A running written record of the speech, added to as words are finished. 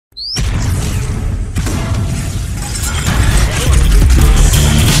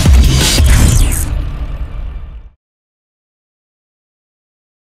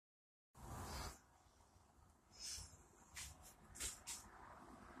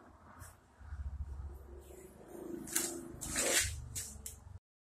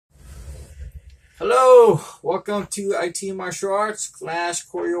welcome to IT Martial Arts Clash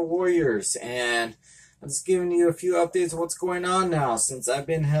Choreo Warriors, and I'm just giving you a few updates of what's going on now since I've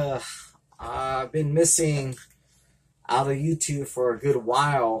been missing out of YouTube for a good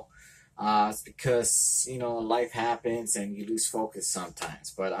while. It's because life happens and you lose focus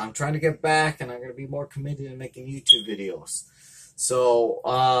sometimes. But I'm trying to get back, and I'm gonna be more committed in making YouTube videos.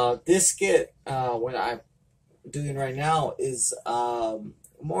 So this skit, what I'm doing right now is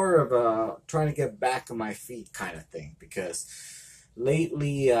more of a trying to get back on my feet kind of thing, because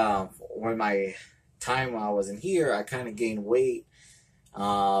lately when my time I was in here, I kind of gained weight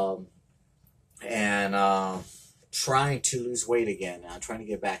and trying to lose weight again. I'm trying to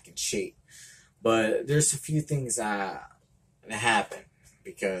get back in shape, but there's a few things that happen,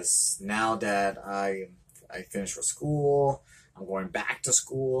 because now that I finished with school, I'm going back to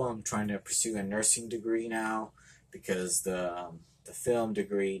school. I'm trying to pursue a nursing degree now, because the film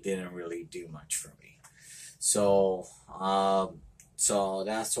degree didn't really do much for me. So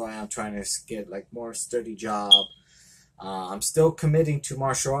that's why I'm trying to get like more steady job. I'm still committing to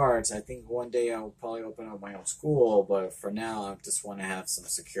martial arts. I think one day I will probably open up my own school, but for now I just want to have some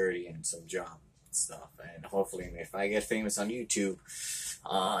security and some job and stuff. And hopefully if I get famous on YouTube,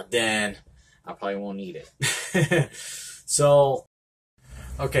 then I probably won't need it. So,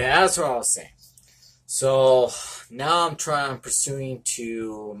 okay, that's what I was saying. So now I'm pursuing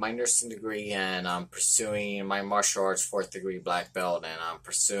to my nursing degree, and I'm pursuing my martial arts 4th degree black belt, and I'm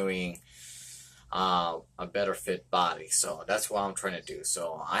pursuing a better fit body. So that's what I'm trying to do.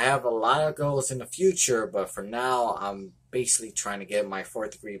 So I have a lot of goals in the future, but for now I'm basically trying to get my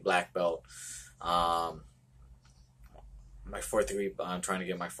 4th degree black belt. I'm trying to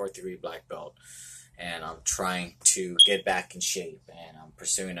get my 4th degree black belt, and I'm trying to get back in shape, and I'm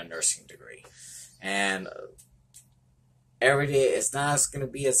pursuing a nursing degree. And every day it's not going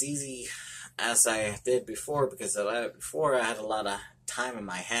to be as easy as I did before, because before I had a lot of time in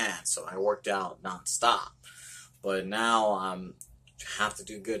my hands, so I worked out nonstop. But now I have to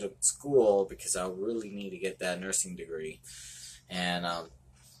do good at school, because I really need to get that nursing degree. And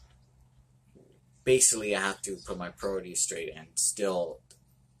basically I have to put my priorities straight and still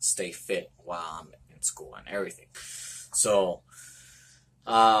stay fit while I'm in school and everything. So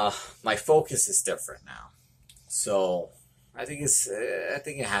my focus is different now. So I think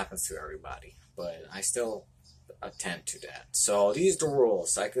it happens to everybody, but I still attend to that. So these are the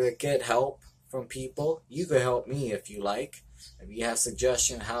rules. I could get help from people. You could help me if you like. If you have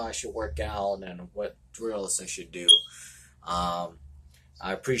suggestions how I should work out and what drills I should do, I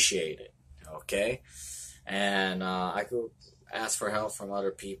appreciate it. Okay, and I could ask for help from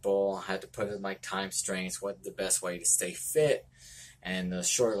other people. I had to put in my time strengths, what the best way to stay fit and a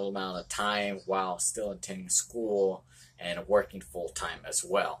short amount of time while still attending school and working full-time as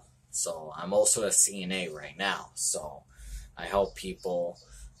well. So I'm also a CNA right now, so I help people.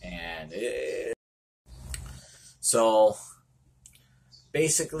 And so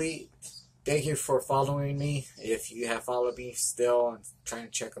basically, thank you for following me. If you have followed me still and trying to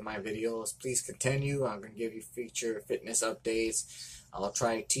check out my videos, please continue. I'm going to give you future fitness updates. I'll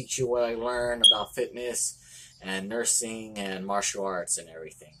try to teach you what I learned about fitness and nursing and martial arts and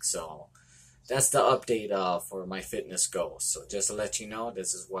everything. So that's the update for my fitness goals. So just to let you know,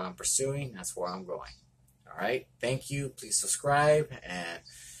 this is what I'm pursuing. That's where I'm going. Alright, thank you. Please subscribe and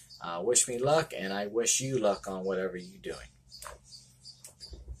wish me luck, and I wish you luck on whatever you're doing.